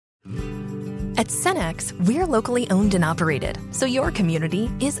At Cenex, we're locally owned and operated, so your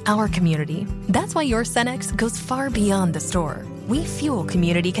community is our community. That's why your Cenex goes far beyond the store. We fuel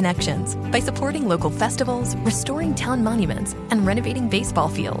community connections by supporting local festivals, restoring town monuments, and renovating baseball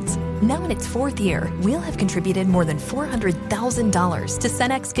fields. Now in its 4th year, we'll have contributed more than $400,000 to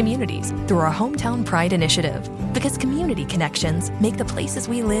Cenex communities through our Hometown Pride initiative. Because community connections make the places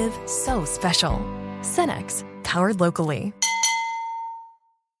we live so special. Cenex, powered locally.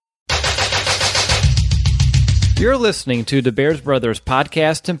 You're listening to the Bears Brothers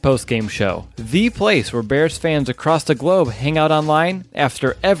podcast and postgame show, the place where Bears fans across the globe hang out online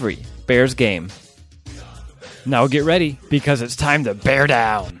after every Bears game. Now get ready, because it's time to bear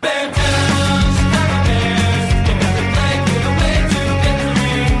down. Bear down!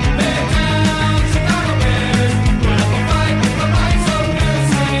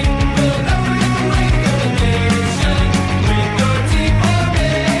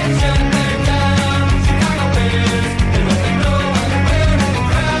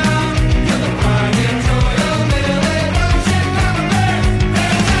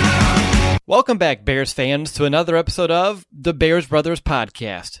 Welcome back, Bears fans, to another episode of the Bears Brothers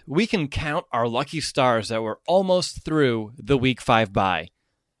podcast. We can count our lucky stars that we're almost through the Week 5 bye.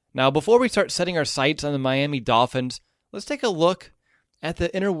 Now, before we start setting our sights on the Miami Dolphins, let's take a look at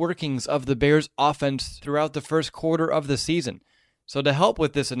the inner workings of the Bears offense throughout the first quarter of the season. So to help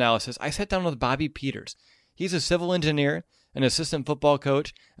with this analysis, I sat down with Bobby Peters. He's a civil engineer, an assistant football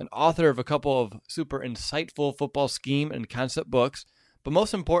coach, and author of a couple of super insightful football scheme and concept books, but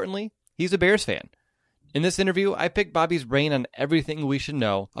most importantly, he's a Bears fan. In this interview, I picked Bobby's brain on everything we should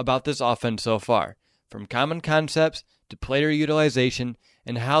know about this offense so far, from common concepts to player utilization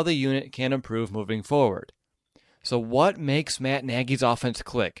and how the unit can improve moving forward. So what makes Matt Nagy's offense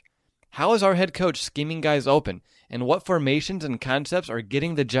click? How is our head coach scheming guys open? And what formations and concepts are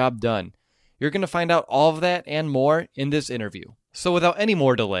getting the job done? You're going to find out all of that and more in this interview. So without any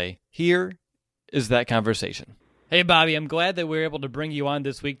more delay, here is that conversation. Hey, Bobby, I'm glad that we were able to bring you on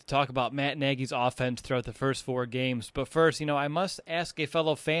this week to talk about Matt Nagy's offense throughout the first 4 games. But first, I must ask a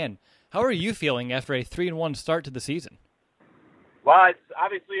fellow fan, how are you feeling after a 3-1 start to the season? Well, it's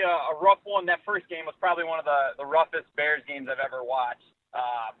obviously a rough one. That first game was probably one of the roughest Bears games I've ever watched.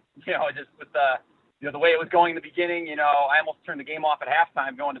 Just with the way it was going in the beginning, I almost turned the game off at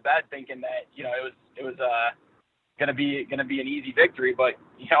halftime going to bed thinking that, it was gonna be an easy victory, but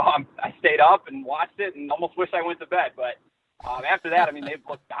I stayed up and watched it and almost wish I went to bed. But after that, they've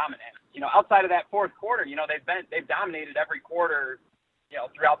looked dominant. Outside of that fourth quarter, they've dominated every quarter,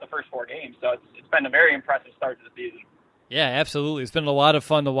 throughout the first 4 games. So it's been a very impressive start to the season. Yeah, absolutely. It's been a lot of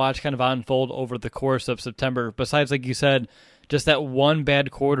fun to watch kind of unfold over the course of September. Besides, like you said, just that one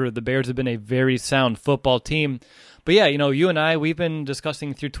bad quarter, the Bears have been a very sound football team. But yeah, you and I, we've been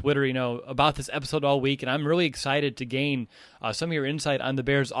discussing through Twitter, about this episode all week, and I'm really excited to gain some of your insight on the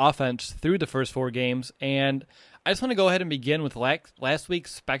Bears offense through the first 4 games. And I just want to go ahead and begin with last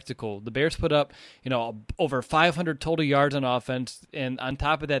week's spectacle. The Bears put up, over 500 total yards on offense, and on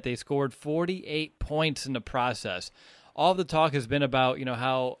top of that, they scored 48 points in the process. All of the talk has been about,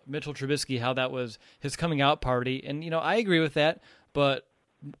 how Mitchell Trubisky, how that was his coming out party. And, I agree with that, but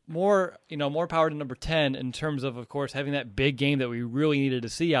more power to number 10 in terms of course, having that big game that we really needed to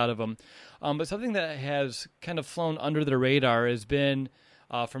see out of him. But something that has kind of flown under the radar has been,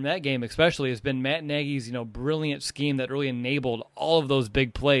 from that game especially, has been Matt Nagy's, brilliant scheme that really enabled all of those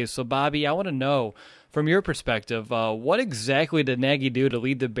big plays. So, Bobby, I want to know, from your perspective, what exactly did Nagy do to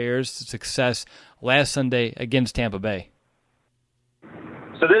lead the Bears to success last Sunday against Tampa Bay?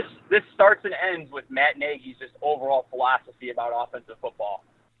 So this starts and ends with Matt Nagy's just overall philosophy about offensive football.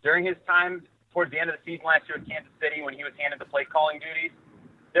 During his time towards the end of the season last year with Kansas City, when he was handed the play calling duties,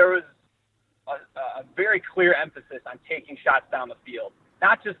 there was a very clear emphasis on taking shots down the field,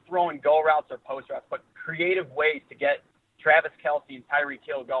 not just throwing go routes or post routes, but creative ways to get Travis Kelce and Tyreek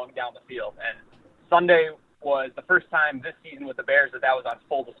Hill going down the field. And Sunday was the first time this season with the Bears that was on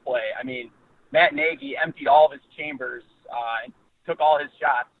full display. Matt Nagy emptied all of his chambers and took all his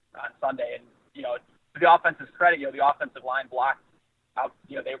shots on Sunday. And, to the offense's credit, the offensive line blocked out,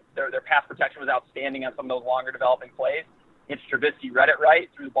 their pass protection was outstanding on some of those longer developing plays. Mitch Trubisky read it right,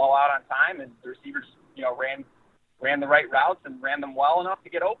 threw the ball out on time, and the receivers, ran the right routes and ran them well enough to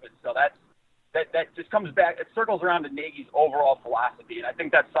get open. So that just comes back, it circles around to Nagy's overall philosophy. And I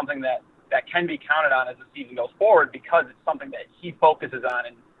think that's something that can be counted on as the season goes forward, because it's something that he focuses on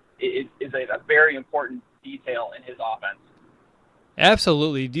and is a very important detail in his offense.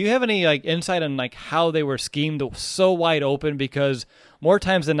 Absolutely. Do you have any insight on how they were schemed so wide open? Because more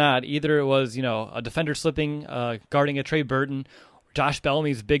times than not, either it was a defender slipping, guarding a Trey Burton, Josh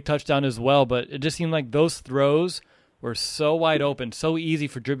Bellamy's big touchdown as well, but it just seemed like those throws were so wide open, so easy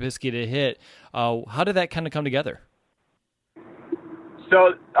for Trubisky to hit. How did that kind of come together?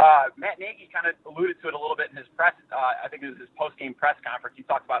 So Matt Nagy kind of alluded to it a little bit in his press. I think it was his post-game press conference. He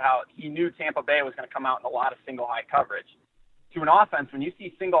talked about how he knew Tampa Bay was going to come out in a lot of single high coverage. To an offense, when you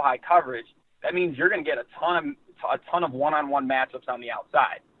see single high coverage, that means you're going to get a ton of one-on-one matchups on the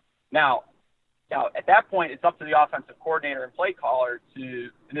outside. Now at that point, it's up to the offensive coordinator and play caller to,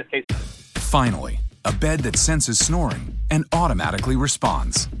 in this case. Finally, a bed that senses snoring and automatically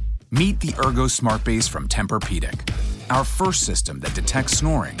responds. Meet the Ergo Smart Base from Tempur-Pedic, our first system that detects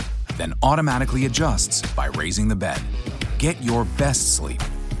snoring, then automatically adjusts by raising the bed. Get your best sleep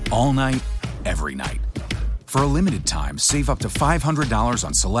all night, every night. For a limited time, save up to $500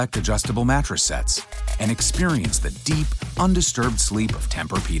 on select adjustable mattress sets and experience the deep, undisturbed sleep of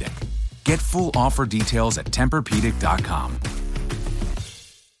Tempur-Pedic. Get full offer details at TempurPedic.com.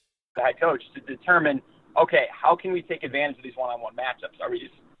 The head coach to determine, okay, how can we take advantage of these one-on-one matchups? Are we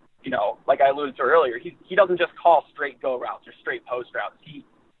just, like I alluded to earlier, he doesn't just call straight go routes or straight post routes. He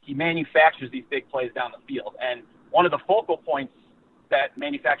manufactures these big plays down the field. And one of the focal points that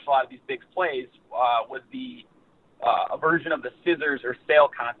manufactures a lot of these big plays was a version of the scissors or sail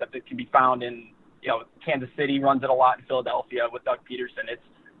concept that can be found in, Kansas City runs it a lot in Philadelphia with Doug Peterson. It's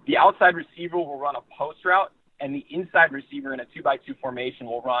the outside receiver will run a post route, and the inside receiver in a 2x2 formation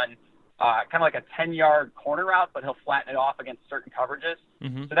will run kind of like a 10-yard corner route, but he'll flatten it off against certain coverages.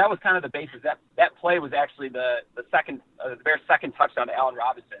 Mm-hmm. So that was kind of the basis. That play was actually the Bears' second touchdown to Allen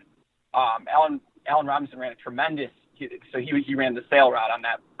Robinson. Allen Robinson ran a tremendous. So he ran the sail route on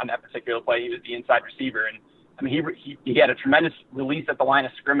that particular play. He was the inside receiver, and I mean he had a tremendous release at the line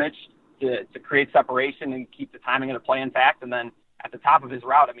of scrimmage to create separation and keep the timing of the play intact, and then at the top of his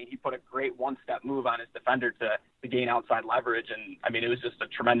route, I mean, he put a great one-step move on his defender to gain outside leverage, and I mean, it was just a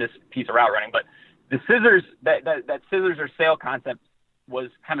tremendous piece of route running. But the scissors, that scissors or sail concept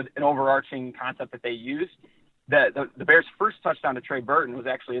was kind of an overarching concept that they used. The Bears' first touchdown to Trey Burton was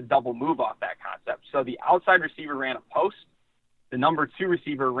actually a double move off that concept. So the outside receiver ran a post, the number 2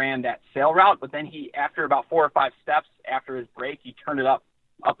 receiver ran that sail route, but then he, after about 4 or 5 steps after his break, he turned it up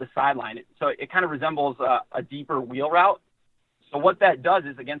the sideline. So it kind of resembles a deeper wheel route. So what that does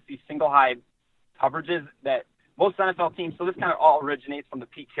is against these single high coverages that most NFL teams, so this kind of all originates from the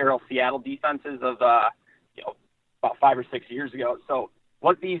Pete Carroll Seattle defenses of about 5 or 6 years ago. So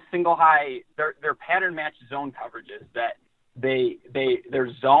what these single high, they're pattern match zone coverages that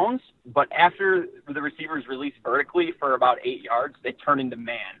they're zones, but after the receivers release vertically for about 8 yards, they turn into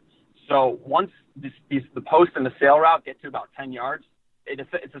man. So once the post and the sail route get to about 10 yards,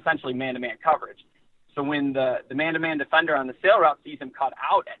 it's essentially man-to-man coverage. So when the man-to-man defender on the sail route sees him cut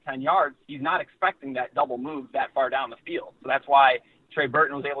out at 10 yards, he's not expecting that double move that far down the field. So that's why Trey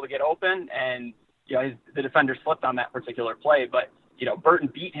Burton was able to get open, and the defender slipped on that particular play. But Burton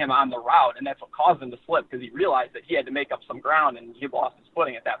beat him on the route, and that's what caused him to slip because he realized that he had to make up some ground, and he lost his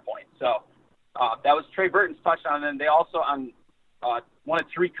footing at that point. So that was Trey Burton's touchdown. And then they also on one of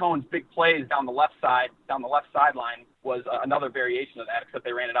Tariq Cohen's big plays down the left sideline was another variation of that, except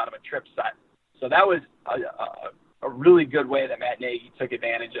they ran it out of a trip set. So that was a really good way that Matt Nagy took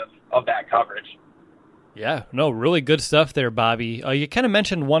advantage of that coverage. Yeah, no, really good stuff there, Bobby. You kind of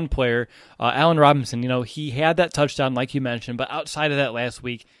mentioned one player, Allen Robinson. He had that touchdown like you mentioned, but outside of that last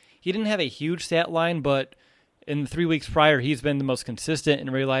week, he didn't have a huge stat line, but in the 3 weeks prior, he's been the most consistent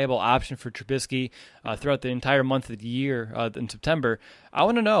and reliable option for Trubisky throughout the entire month of the year in September. I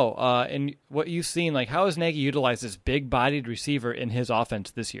want to know, in what you've seen, like how has Nagy utilized this big-bodied receiver in his offense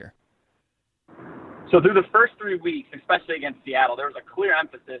this year? So through the first 3 weeks, especially against Seattle, there was a clear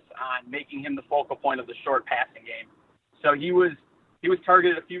emphasis on making him the focal point of the short passing game. So he was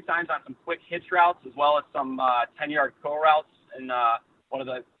targeted a few times on some quick hitch routes as well as some 10-yard curl routes. And one of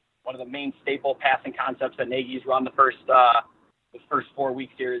the main staple passing concepts that Nagy's run the first 4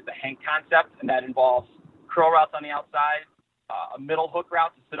 weeks here is the Hank concept, and that involves curl routes on the outside, a middle hook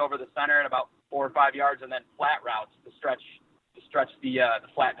route to sit over the center at about 4 or 5 yards, and then flat routes to stretch the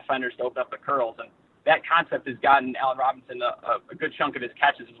flat defenders to open up the curls. And that concept has gotten Allen Robinson a good chunk of his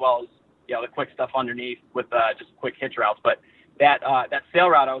catches, as well as the quick stuff underneath with just quick hitch routes. But that sail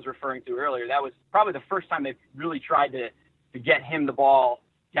route I was referring to earlier, that was probably the first time they've really tried to get him the ball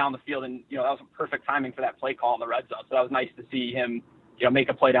down the field, and that was perfect timing for that play call in the red zone. So that was nice to see him make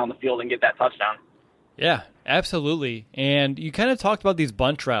a play down the field and get that touchdown. Yeah, Absolutely. And you kind of talked about these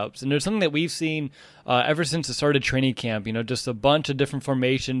bunch routes, and there's something that we've seen ever since the start of training camp, just a bunch of different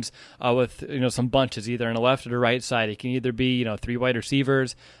formations with, some bunches either on the left or the right side. It can either be, 3 wide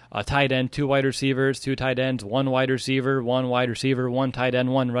receivers, a tight end, 2 wide receivers, 2 tight ends, 1 wide receiver, 1 tight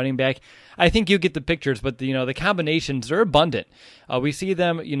end, 1 running back. I think you get the pictures, but the combinations are abundant. We see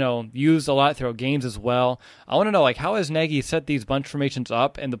them, used a lot throughout games as well. I want to know, how has Nagy set these bunch formations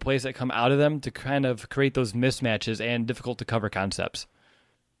up and the plays that come out of them to kind of create those mismatches and difficult to cover concepts?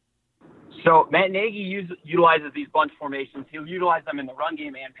 So Matt Nagy utilizes these bunch formations. He'll utilize them in the run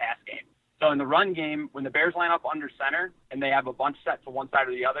game and pass game. So in the run game, when the Bears line up under center and they have a bunch set to one side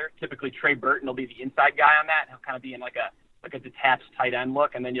or the other, typically Trey Burton will be the inside guy on that. He'll kind of be in like a detached tight end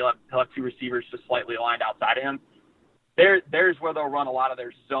look, and then he'll have 2 receivers just slightly aligned outside of him. There's where they'll run a lot of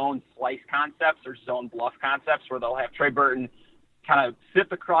their zone slice concepts or zone bluff concepts, where they'll have Trey Burton kind of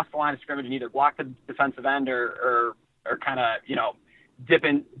sift across the line of scrimmage and either block the defensive end or kind of,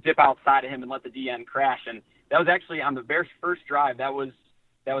 dip outside of him and let the DN crash. And that was actually on the Bears' first drive. That was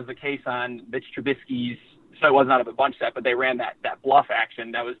the case on Mitch Trubisky's. So it wasn't out of a bunch set, but they ran that bluff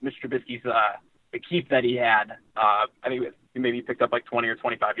action. That was Mitch Trubisky's the keep that he had. I think he maybe picked up like 20 or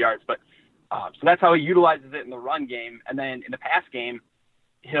 25 yards. But so that's how he utilizes it in the run game. And then in the pass game,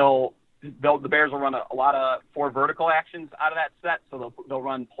 the Bears will run a lot of 4 vertical actions out of that set. So they'll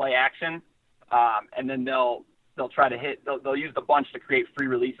run play action, and then they'll try to hit. They'll use the bunch to create free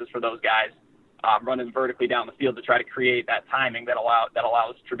releases for those guys, running vertically down the field to try to create that timing that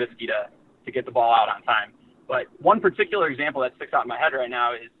allows Trubisky to get the ball out on time. But one particular example that sticks out in my head right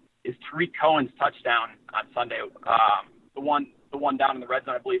now is Tariq Cohen's touchdown on Sunday. The one down in the red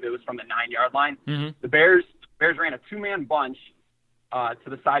zone, I believe it was from the 9-yard line. Mm-hmm. The Bears ran a 2-man bunch to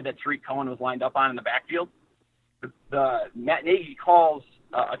the side that Tariq Cohen was lined up on in the backfield. The Matt Nagy calls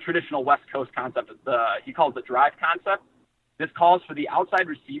a traditional West Coast concept. He calls the drive concept. This calls for the outside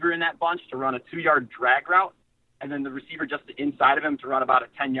receiver in that bunch to run a 2-yard drag route, and then the receiver just inside of him to run about a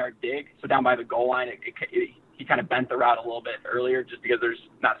 10-yard dig. So down by the goal line, he kind of bent the route a little bit earlier just because there's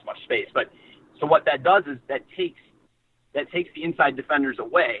not as much space. But so what that does is that takes the inside defenders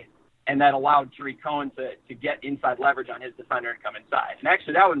away, and that allowed Tariq Cohen to get inside leverage on his defender and come inside. And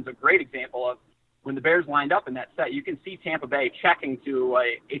actually, that one's a great example of when the Bears lined up in that set. You can see Tampa Bay checking to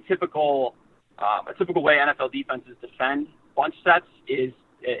a typical way NFL defenses defend bunch sets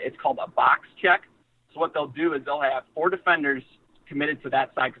it's called a box check. So what they'll do is they'll have 4 defenders committed to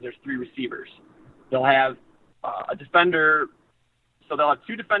that side because there's 3 receivers. They'll have a defender, so they'll have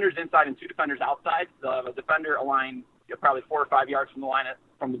 2 defenders inside and 2 defenders outside. They'll have a defender aligned probably 4 or 5 yards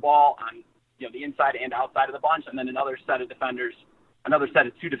from the ball on the inside and outside of the bunch, and then another set of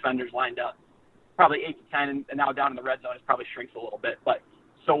 2 defenders lined up, probably 8 to 10, and now down in the red zone it probably shrinks a little bit. But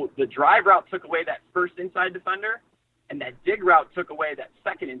so the drive route took away that first inside defender, and that dig route took away that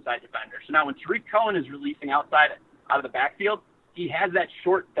second inside defender. So now when Tariq Cohen is releasing out of the backfield, he has that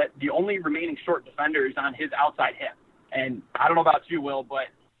the only remaining short defender is on his outside hip. And I don't know about you, Will, but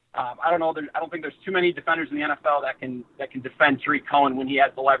I don't know. I don't think there's too many defenders in the NFL that can defend Tariq Cohen when he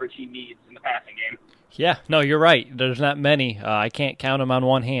has the leverage he needs in the passing game. Yeah, no, you're right. There's not many. I can't count them on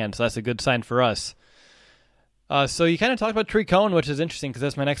one hand, so that's a good sign for us. So you kind of talked about Tariq Cohen, which is interesting because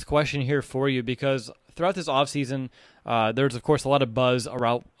that's my next question here for you, because throughout this offseason, there's, of course, a lot of buzz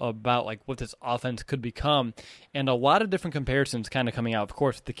about like what this offense could become, and a lot of different comparisons kind of coming out. Of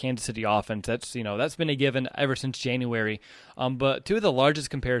course, the Kansas City offense, that's been a given ever since January. But 2 of the largest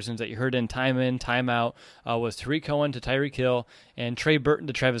comparisons that you heard in, time out, was Tariq Cohen to Tyreek Hill and Trey Burton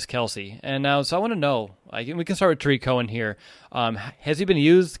to Travis Kelce. And now, so I want to know, we can start with Tariq Cohen here. Has he been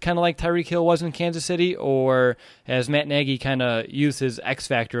used kind of like Tyreek Hill was in Kansas City, or has Matt Nagy kind of used his X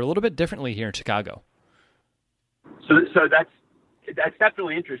factor a little bit differently here in Chicago? So that's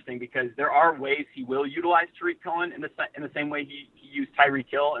definitely interesting because there are ways he will utilize Tariq Cohen in the same way he used Tyreek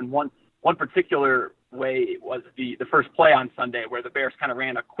Hill. And one particular way was the first play on Sunday where the Bears kind of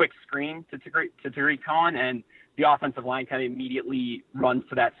ran a quick screen to Tariq Cohen, and the offensive line kind of immediately runs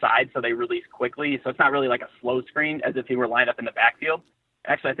to that side, so they release quickly. So it's not really like a slow screen as if he were lined up in the backfield.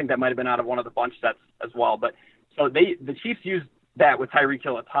 Actually, I think that might have been out of one of the bunch sets as well. But so the Chiefs used that with Tyreek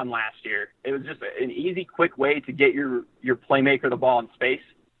Hill a ton last year. It was just an easy, quick way to get your playmaker the ball in space.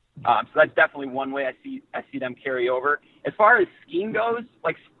 So that's definitely one way I see them carry over. As far as scheme goes,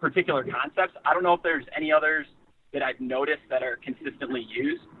 like particular concepts, I don't know if there's any others that I've noticed that are consistently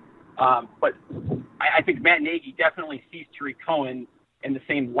used. But I think Matt Nagy definitely sees Tariq Cohen in the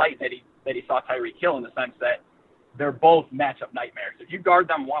same light that he saw Tyreek Hill, in the sense that they're both matchup nightmares. If you guard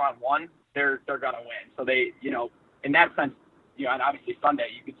them one-on-one, they're going to win. So they, in that sense, and obviously Sunday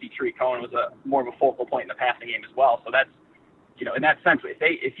you could see Tree Cohen was more of a focal point in the passing game as well. So that's, in that sense,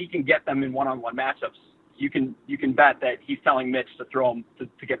 if he can get them in one-on-one matchups, you can bet that he's telling Mitch to throw him to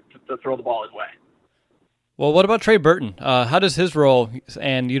throw the ball his way. Well, what about Trey Burton? How does his role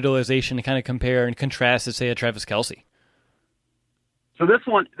and utilization kind of compare and contrast to, say, a Travis Kelce? So this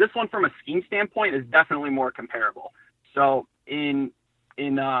one from a scheme standpoint is definitely more comparable. So so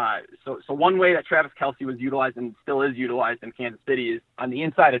one way that Travis Kelce was utilized and still is utilized in Kansas City is on the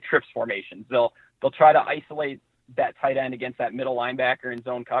inside of trips formations. They'll try to isolate that tight end against that middle linebacker in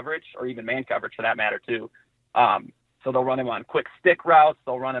zone coverage, or even man coverage for that matter too. So they'll run him on quick stick routes.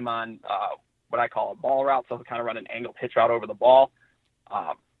 They'll run him on what I call a ball route. So they'll kind of run an angled pitch route over the ball.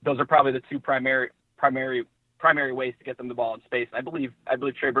 Those are probably the two primary ways to get them the ball in space. I believe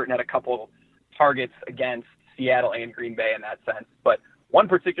Trey Burton had a couple targets against Seattle and Green Bay in that sense. But one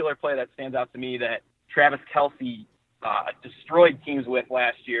particular play that stands out to me that Travis Kelce destroyed teams with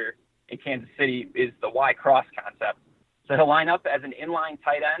last year in Kansas City is the Y cross concept. So he'll line up as an inline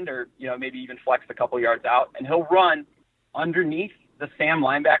tight end, or maybe even flex a couple yards out, and he'll run underneath the Sam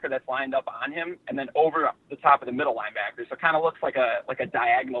linebacker that's lined up on him, and then over the top of the middle linebacker. So it kind of looks like a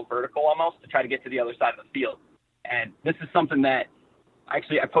diagonal vertical almost to try to get to the other side of the field. And this is something that I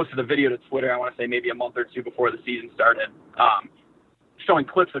posted a video to Twitter, I want to say maybe a month or two before the season started, showing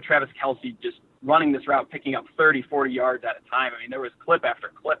clips of Travis Kelce just running this route, picking up 30, 40 yards at a time. I mean, there was clip after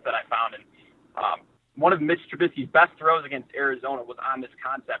clip that I found. And one of Mitch Trubisky's best throws against Arizona was on this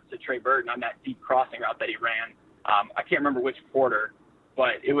concept to Trey Burton on that deep crossing route that he ran. I can't remember which quarter,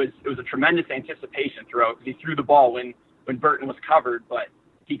 but it was a tremendous anticipation throw because he threw the ball when Burton was covered, but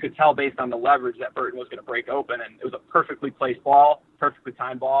he could tell based on the leverage that Burton was going to break open, and it was a perfectly placed ball, perfectly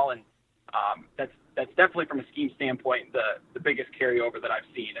timed ball, and that's definitely from a scheme standpoint the biggest carryover that I've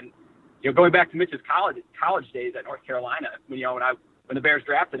seen. And going back to Mitch's college days at North Carolina, when the Bears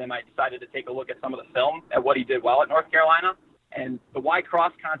drafted him, I decided to take a look at some of the film at what he did well at North Carolina, and the Y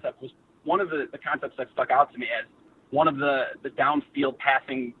cross concept was one of the concepts that stuck out to me as one of the downfield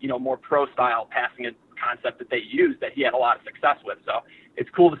passing, more pro style passing concept that they used that he had a lot of success with. So it's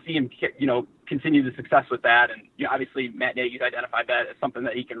cool to see him, continue the success with that. And obviously Matt Nagy's identified that as something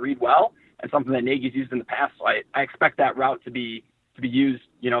that he can read well and something that Nagy's used in the past. So I expect that route to be used,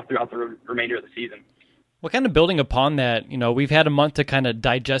 throughout the remainder of the season. What kind of building upon that, we've had a month to kind of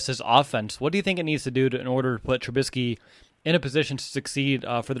digest this offense. What do you think it needs to do in order to put Trubisky in a position to succeed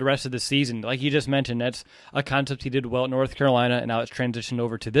for the rest of the season? Like you just mentioned, that's a concept he did well at North Carolina, and now it's transitioned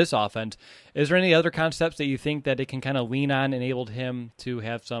over to this offense. Is there any other concepts that you think that it can kind of lean on, enabled him to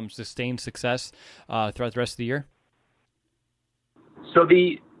have some sustained success throughout the rest of the year? So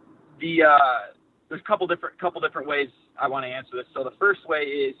there's a couple different ways I want to answer this. So the first way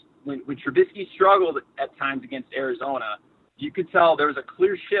is when Trubisky struggled at times against Arizona, you could tell there was a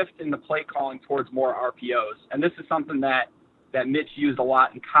clear shift in the play calling towards more RPOs. And this is something that Mitch used a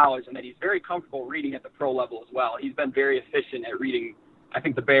lot in college and that he's very comfortable reading at the pro level as well. He's been very efficient at reading. I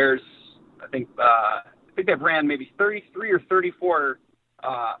think the Bears, they've ran maybe 33 or 34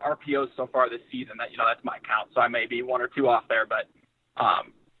 RPOs so far this season. That's my count. So I may be one or two off there, but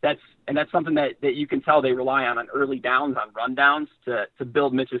that's something that you can tell they rely on early downs, on run downs to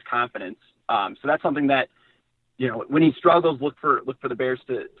build Mitch's confidence. So that's something that, when he struggles, look for the Bears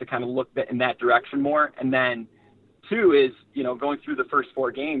to kind of look in that direction more. And then two is, going through the first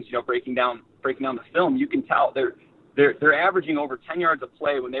four games, breaking down the film, you can tell they're averaging over 10 yards of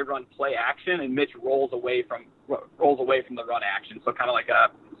play when they run play action, and Mitch rolls away from the run action. So kind of like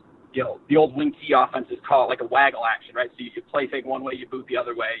the old wing T offenses call it like a waggle action, right? So you play fake one way, you boot the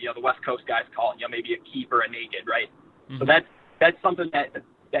other way. The West Coast guys call it, maybe a keep or a naked, right? Mm-hmm. So that's something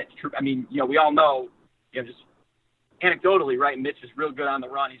that's true. I mean, we all know, just anecdotally, right? Mitch is real good on the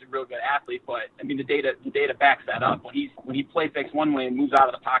run. He's a real good athlete, but I mean, the data backs that up. When he play fakes one way and moves out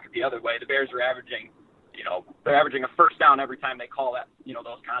of the pocket the other way, the Bears are averaging a first down every time they call that,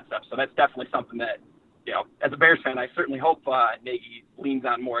 those concepts. So that's definitely something that, as a Bears fan, I certainly hope Nagy leans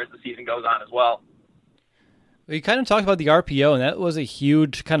on more as the season goes on as well. Well, you kind of talked about the RPO, and that was a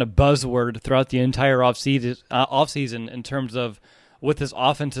huge kind of buzzword throughout the entire offseason in terms of what this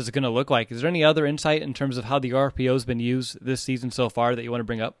offense is going to look like. Is there any other insight in terms of how the RPO has been used this season so far that you want to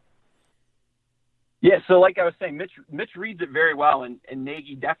bring up? Yeah, so like I was saying, Mitch reads it very well, and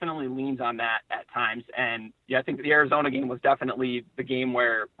Nagy definitely leans on that at times. And yeah, I think the Arizona game was definitely the game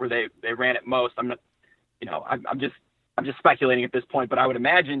where they ran it most. I'm just speculating at this point, but I would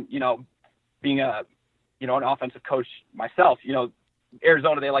imagine, being an offensive coach myself,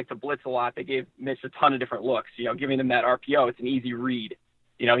 Arizona, they like to blitz a lot. They gave Mitch a ton of different looks, giving him that RPO. It's an easy read,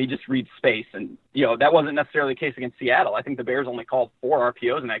 he just reads space. And, that wasn't necessarily the case against Seattle. I think the Bears only called 4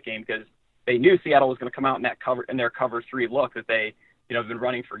 RPOs in that game because they knew Seattle was going to come out in their cover 3 look that they, have been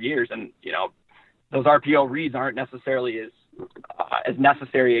running for years. And, those RPO reads aren't necessarily as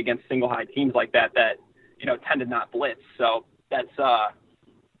necessary against single high teams like that, tend to not blitz. So that's,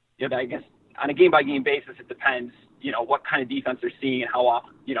 I guess on a game by game basis, it depends, what kind of defense they're seeing and how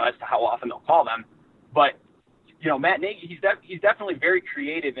often, as to how often they'll call them. But, Matt Nagy, he's definitely very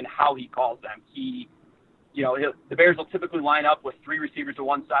creative in how he calls them. The Bears will typically line up with 3 receivers to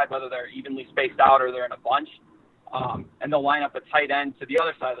one side, whether they're evenly spaced out or they're in a bunch. And they'll line up a tight end to the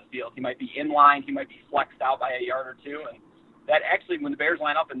other side of the field. He might be in line. He might be flexed out by a yard or 2. And that actually, when the Bears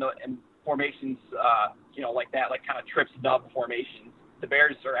line up in formations, like that, like kind of trips dub formations, the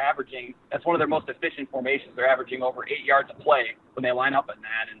Bears are averaging, that's one of their most efficient formations. They're averaging over 8 yards a play when they line up in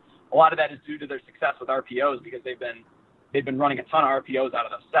that. And a lot of that is due to their success with RPOs because they've been running a ton of RPOs out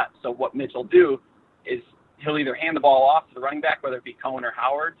of those sets. So what Mitch will do is he'll either hand the ball off to the running back, whether it be Cohen or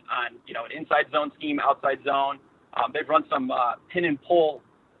Howard, on an inside zone scheme, outside zone. They've run some pin and pull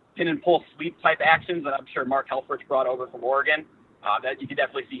sweep type actions that I'm sure Mark Helfrich brought over from Oregon. That you can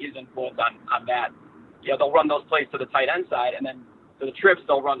definitely see his influence on that. They'll run those plays to the tight end side, and then for the trips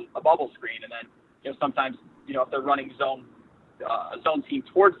they'll run a bubble screen, and then sometimes if they're running a zone team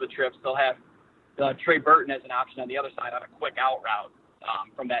towards the trips, they'll have Trey Burton as an option on the other side on a quick out route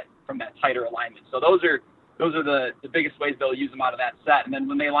from that tighter alignment. So those are the biggest ways they'll use them out of that set. And then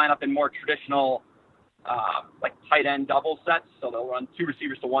when they line up in more traditional like tight end double sets, so they'll run 2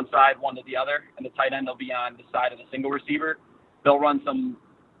 receivers to one side, 1 to the other, and the tight end will be on the side of the single receiver. They'll run some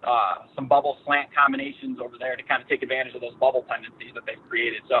bubble slant combinations over there to kind of take advantage of those bubble tendencies that they've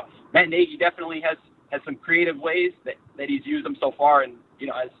created. So Matt Nagy definitely has some creative ways that he's used them so far. And,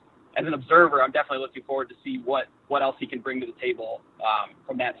 as an observer, I'm definitely looking forward to see what else he can bring to the table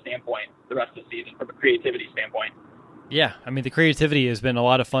from that standpoint the rest of the season, from a creativity standpoint. Yeah, I mean, the creativity has been a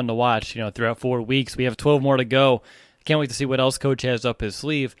lot of fun to watch, throughout 4 weeks. We have 12 more to go. Can't wait to see what else Coach has up his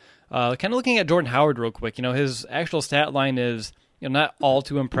sleeve. Kind of looking at Jordan Howard real quick, his actual stat line is not all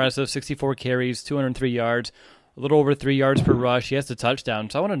too impressive, 64 carries, 203 yards, a little over 3 yards per rush. He has the touchdown.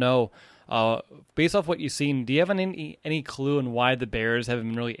 So I want to know, based off what you've seen, do you have any clue on why the Bears haven't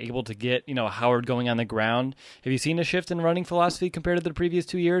been really able to get, Howard going on the ground? Have you seen a shift in running philosophy compared to the previous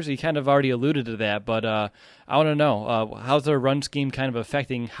 2 years? You kind of already alluded to that, but I want to know, how's their run scheme kind of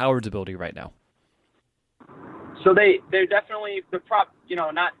affecting Howard's ability right now? So they're definitely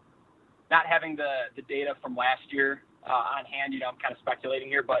not having the data from last year on hand. I'm kind of speculating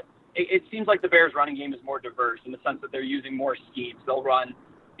here, but it seems like the Bears running game is more diverse in the sense that they're using more schemes. They'll run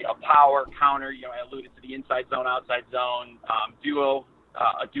power, counter, I alluded to the inside zone, outside zone, a duo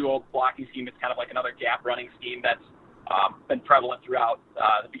blocking scheme. It's kind of like another gap running scheme that's been prevalent throughout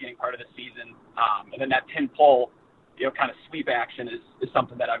the beginning part of the season. And then that pin pull, kind of sweep action is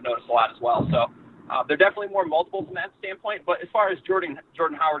something that I've noticed a lot as well. So they're definitely more multiple from that standpoint. But as far as Jordan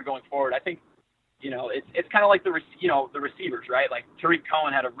Howard going forward, I think, it's kind of like the receivers, right? Like Tariq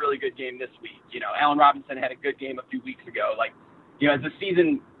Cohen had a really good game this week. Allen Robinson had a good game a few weeks ago. Like, as the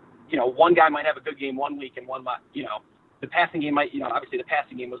season, one guy might have a good game one week and one, the passing game might, obviously the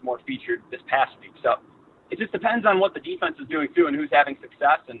passing game was more featured this past week. So it just depends on what the defense is doing too and who's having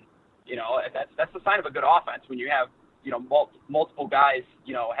success. And, that's the sign of a good offense when you have, multiple guys,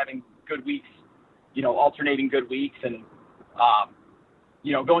 having good weeks, alternating good weeks. And,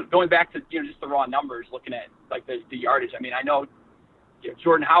 going back to, just the raw numbers, looking at like the yardage. I mean, I know,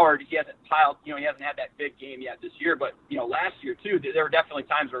 Jordan Howard, he hasn't he hasn't had that big game yet this year, but, last year too, there were definitely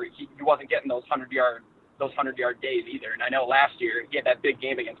times where he wasn't getting those 100-yard days either. And I know last year he had that big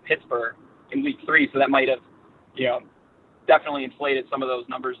game against Pittsburgh in week 3. So that might have, definitely inflated some of those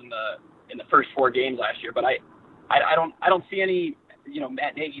numbers in the first 4 games last year. But I don't see any,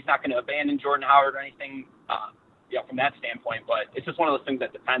 Matt Nagy's not going to abandon Jordan Howard or anything, from that standpoint, but it's just one of those things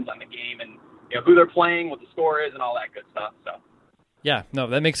that depends on the game and, who they're playing, what the score is and all that good stuff. So. Yeah, no,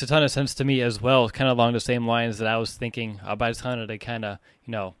 that makes a ton of sense to me as well, kind of along the same lines that I was thinking. But I just wanted to kind of,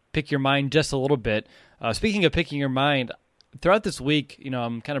 pick your mind just a little bit. Speaking of picking your mind, throughout this week,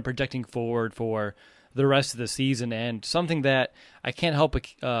 I'm kind of projecting forward for the rest of the season, and something that I can't help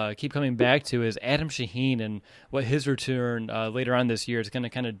but keep coming back to is Adam Shaheen and what his return later on this year is going to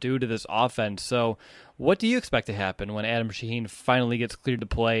kind of do to this offense. So what do you expect to happen when Adam Shaheen finally gets cleared to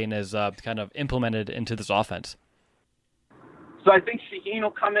play and is kind of implemented into this offense? So I think Shaheen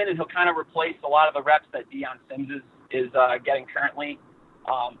will come in and he'll kind of replace a lot of the reps that Deion Sims is getting currently.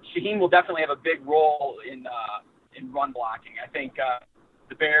 Shaheen will definitely have a big role in run blocking. I think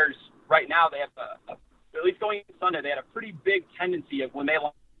the Bears right now they have at least going into Sunday, they had a pretty big tendency of when they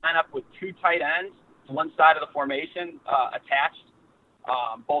line up with two tight ends to one side of the formation attached,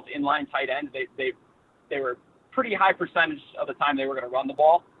 both inline tight ends, they were pretty high percentage of the time they were going to run the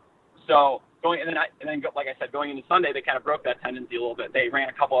ball. So going into Sunday, they kind of broke that tendency a little bit. They ran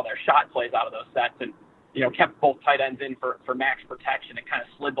a couple of their shot plays out of those sets and, kept both tight ends in for max protection and kind of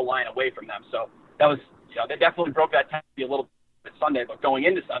slid the line away from them. So that was, they definitely broke that tendency a little bit Sunday, but going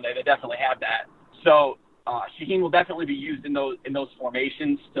into Sunday, they definitely have that. So Shaheen will definitely be used in those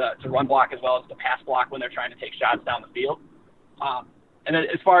formations to run block as well as to pass block when they're trying to take shots down the field. And then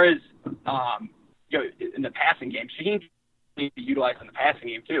as far as in the passing game, Shaheen can be utilized in the passing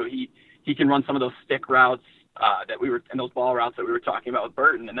game too. He can run some of those stick routes and those ball routes that we were talking about with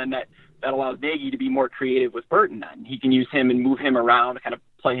Burton, and then that allows Nagy to be more creative with Burton. Then he can use him and move him around, kind of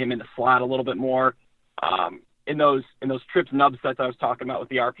play him in the slot a little bit more. In those trips nub sets I was talking about with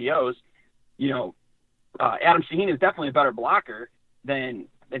the RPOs, Adam Shaheen is definitely a better blocker than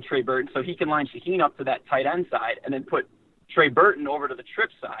Trey Burton, so he can line Shaheen up to that tight end side and then put Trey Burton over to the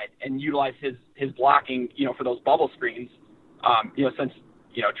trip side and utilize his blocking, for those bubble screens. Since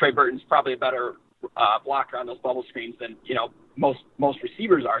Trey Burton's probably a better blocker on those bubble screens than most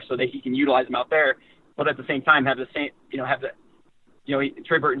receivers are, so that he can utilize them out there, but at the same time Trey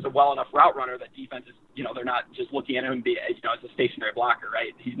Burton's a well enough route runner that defenses, they're not just looking at him as a stationary blocker,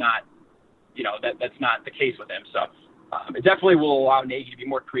 right? He's not, that's not the case with him. So it definitely will allow Nagy to be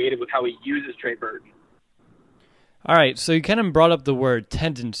more creative with how he uses Trey Burton. All right, so you kind of brought up the word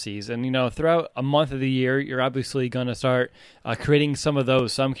tendencies, and throughout a month of the year, you're obviously going to start creating some of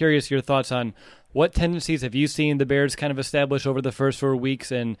those. So I'm curious your thoughts on what tendencies have you seen the Bears kind of establish over the first 4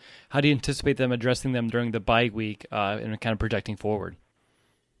 weeks, and how do you anticipate them addressing them during the bye week and kind of projecting forward?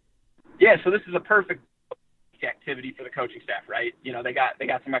 Yeah, so this is a perfect activity for the coaching staff, right? They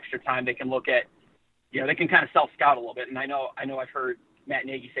got some extra time. They can look at, they can kind of self-scout a little bit, and I know I've heard Matt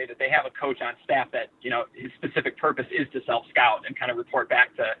Nagy say that they have a coach on staff that, his specific purpose is to self-scout and kind of report back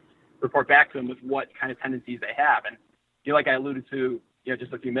to them with what kind of tendencies they have. And like I alluded to,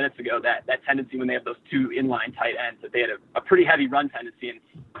 just a few minutes ago, that tendency when they have those two inline tight ends, that they had a pretty heavy run tendency. And,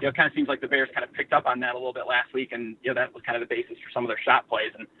 it kind of seems like the Bears kind of picked up on that a little bit last week. And, that was kind of the basis for some of their shot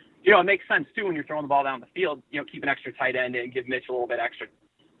plays. And, it makes sense too when you're throwing the ball down the field, keep an extra tight end and give Mitch a little bit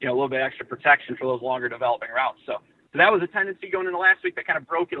extra protection for those longer developing routes. So that was a tendency going into last week that kind of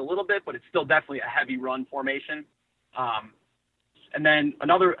broke it a little bit, but it's still definitely a heavy run formation. And then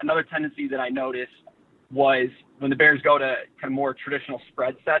another tendency that I noticed was when the Bears go to kind of more traditional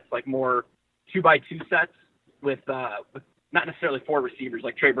spread sets, like more 2x2 sets with not necessarily four receivers.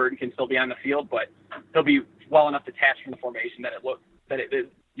 Like Trey Burton can still be on the field, but he'll be well enough detached from the formation that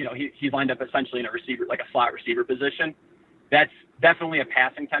he's lined up essentially in a receiver, like a slot receiver position. That's definitely a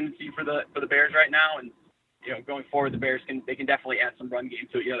passing tendency for the Bears right now. And going forward, the Bears can definitely add some run game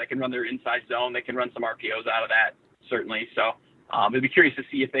to it. They can run their inside zone. They can run some RPOs out of that, certainly. So I'd be curious to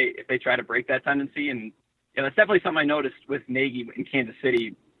see if they try to break that tendency. And that's definitely something I noticed with Nagy in Kansas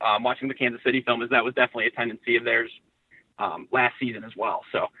City, watching the Kansas City film, is that was definitely a tendency of theirs last season as well.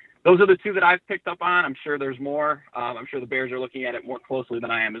 So those are the two that I've picked up on. I'm sure there's more. I'm sure the Bears are looking at it more closely than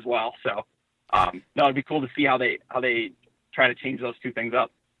I am as well. So it'd be cool to see how they try to change those two things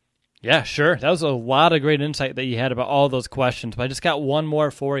up. Yeah, sure. That was a lot of great insight that you had about all those questions. But I just got one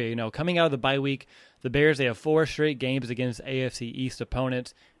more for you. Coming out of the bye week, the Bears, they have 4 straight games against AFC East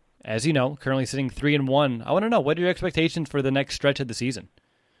opponents. As you know, currently sitting 3-1. I want to know, what are your expectations for the next stretch of the season?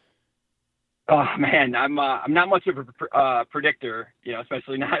 Oh man, I'm not much of a predictor,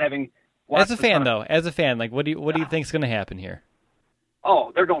 especially not having. As a fan, like what do you think is going to happen here?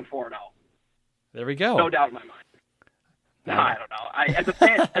 Oh, they're going 4-0. There we go. No doubt in my mind. No, I don't know. As a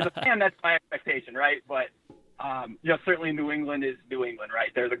fan, that's my expectation, right? But certainly New England is New England,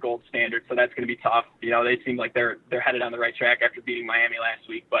 right? They're the gold standard, so that's going to be tough. They seem like they're headed on the right track after beating Miami last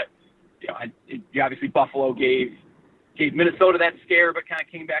week. But obviously Buffalo gave Minnesota that scare, but kind of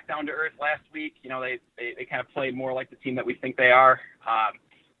came back down to earth last week. They kind of played more like the team that we think they are.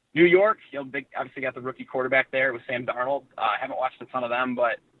 New York, they obviously got the rookie quarterback there with Sam Darnold. I haven't watched a ton of them,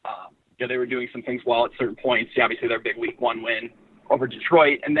 but they were doing some things well at certain points. Obviously, their big Week 1 win over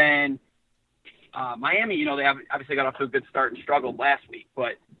Detroit. And then Miami, they obviously got off to a good start and struggled last week.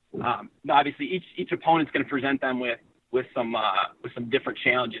 But obviously, each opponent's going to present them with some different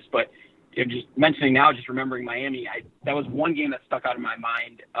challenges. But just remembering Miami, that was one game that stuck out in my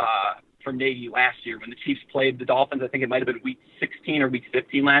mind from Nagy last year when the Chiefs played the Dolphins. I think it might have been Week 16 or Week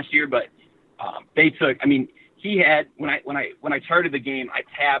 15 last year. But they took, he had, when I charted the game, I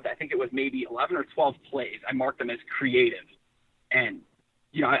tabbed, I think it was maybe 11 or 12 plays. I marked them as creative. And,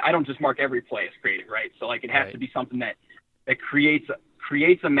 I don't just mark every play as creative, right? So like it has to be something that creates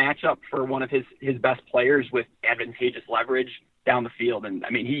a matchup for one of his best players with advantageous leverage down the field. And I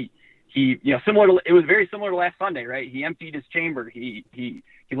mean, he it was very similar to last Sunday, right? He emptied his chamber. He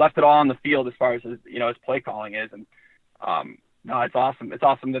left it all on the field as far as his play calling is. And no, it's awesome. It's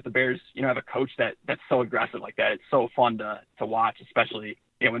awesome that the Bears, have a coach that's so aggressive like that. It's so fun to watch, especially,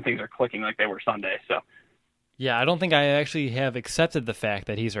 when things are clicking like they were Sunday. So. Yeah, I don't think I actually have accepted the fact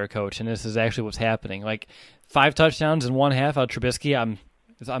that he's our coach, and this is actually what's happening. Like 5 touchdowns in one half out of Trubisky. I'm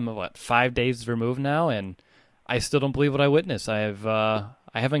 5 days removed now, and I still don't believe what I witnessed. I'm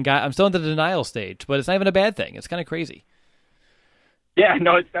still in the denial stage, but it's not even a bad thing. It's kind of crazy. Yeah,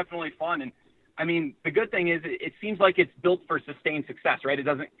 no, it's definitely fun. And I mean, the good thing is it seems like it's built for sustained success, right? It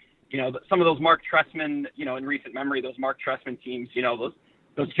doesn't, some of those Mark Trestman, in recent memory, those Mark Trestman teams,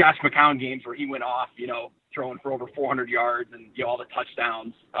 those Josh McCown games where he went off, throwing for over 400 yards and all the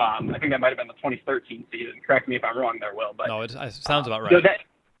touchdowns. I think that might have been the 2013 season. Correct me if I'm wrong there, Will. But no, it sounds about right.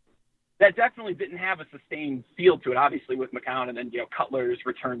 That definitely didn't have a sustained feel to it, obviously, with McCown and then Cutler's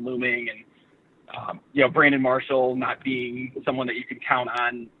return looming and Brandon Marshall not being someone that you could count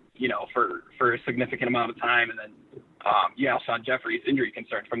on, for a significant amount of time, and then Alshon Jeffrey's injury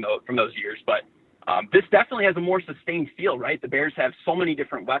concerns from those years. But this definitely has a more sustained feel, right? The Bears have so many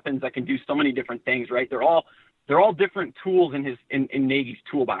different weapons that can do so many different things, right? They're all different tools in Nagy's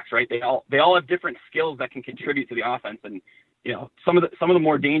toolbox, right? They all have different skills that can contribute to the offense. And some of the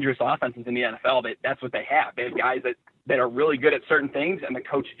more dangerous offenses in the NFL, that's what they have. They have guys that are really good at certain things, and the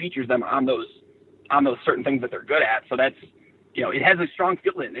coach features them on those certain things that they're good at. So that's it has a strong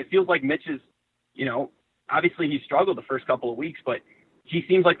feel in it. It feels like Mitch is, obviously he struggled the first couple of weeks, but he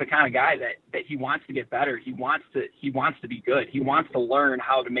seems like the kind of guy that he wants to get better. He wants to be good. He wants to learn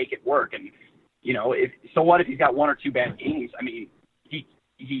how to make it work. And, if he's got 1 or 2 bad games? I mean,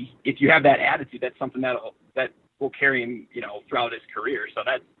 if you have that attitude, that's something that will carry him, throughout his career. So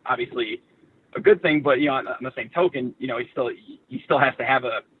that's obviously a good thing. But, on the same token, he still has to have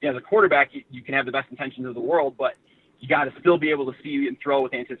as a quarterback, you can have the best intentions of the world, but you got to still be able to see and throw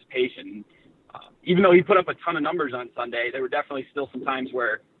with anticipation. Even though he put up a ton of numbers on Sunday, there were definitely still some times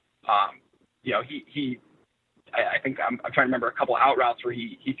where, I think I'm trying to remember a couple of out routes where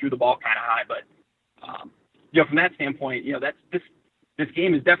he threw the ball kind of high. But, from that standpoint, this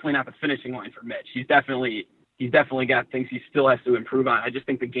game is definitely not the finishing line for Mitch. He's definitely got things he still has to improve on. I just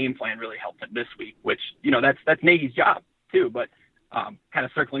think the game plan really helped him this week, which, that's Nagy's job too. But kind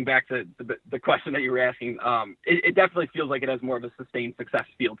of circling back to the question that you were asking, it definitely feels like it has more of a sustained success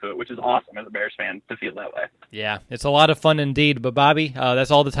feel to it, which is awesome as a Bears fan to feel that way. Yeah, it's a lot of fun indeed. But Bobby, that's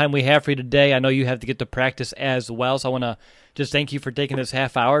all the time we have for you today. I know you have to get to practice as well, so I want to just thank you for taking this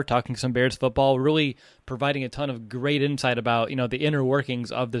half hour, talking some Bears football, really providing a ton of great insight about, the inner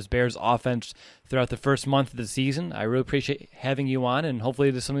workings of this Bears offense throughout the first month of the season. I really appreciate having you on, and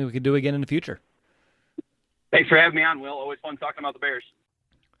hopefully there's something we can do again in the future. Thanks for having me on, Will. Always fun talking about the Bears.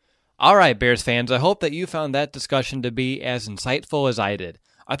 All right, Bears fans, I hope that you found that discussion to be as insightful as I did.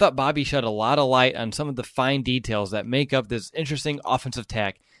 I thought Bobby shed a lot of light on some of the fine details that make up this interesting offensive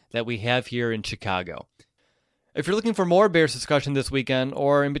tack that we have here in Chicago. If you're looking for more Bears discussion this weekend,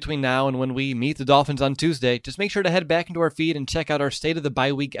 or in between now and when we meet the Dolphins on Tuesday, just make sure to head back into our feed and check out our State of the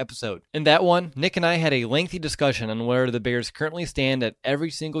Bye Week episode. In that one, Nick and I had a lengthy discussion on where the Bears currently stand at every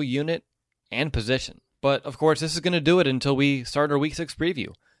single unit and position. But, of course, this is going to do it until we start our Week 6 preview.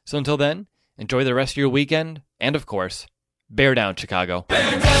 So until then, enjoy the rest of your weekend, and, of course, bear down, Chicago.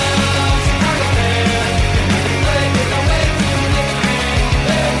 Bear down!